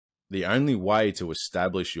the only way to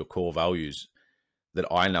establish your core values that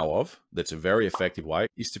I know of, that's a very effective way,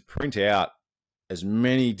 is to print out as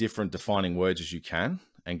many different defining words as you can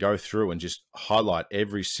and go through and just highlight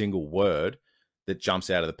every single word that jumps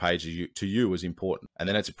out of the page to you as important. And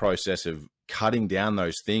then it's a process of cutting down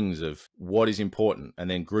those things of what is important and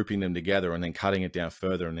then grouping them together and then cutting it down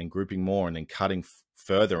further and then grouping more and then cutting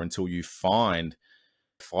further until you find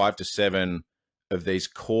 5 to 7 of these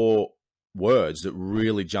core words that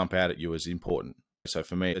really jump out at you as important. So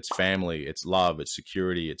for me, it's family, it's love, it's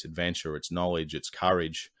security, it's adventure, it's knowledge, it's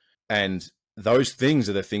courage. And those things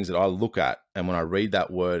are the things that I look at. And when I read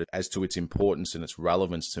that word as to its importance and its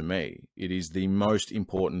relevance to me, it is the most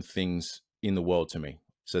important things in the world to me.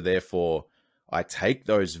 So therefore, I take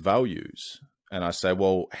those values and I say,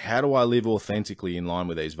 well, how do I live authentically in line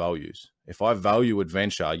with these values? If I value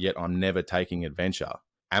adventure, yet I'm never taking adventure,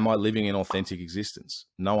 am I living an authentic existence?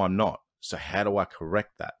 No, I'm not. So how do I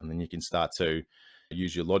correct that? And then you can start to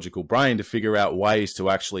use your logical brain to figure out ways to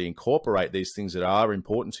actually incorporate these things that are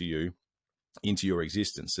important to you into your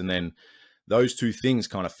existence. And then those two things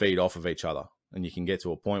kind of feed off of each other. And you can get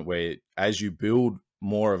to a point where as you build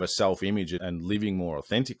more of a self-image and living more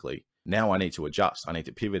authentically, now I need to adjust. I need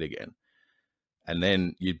to pivot again. And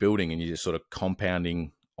then you're building and you're just sort of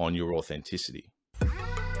compounding on your authenticity.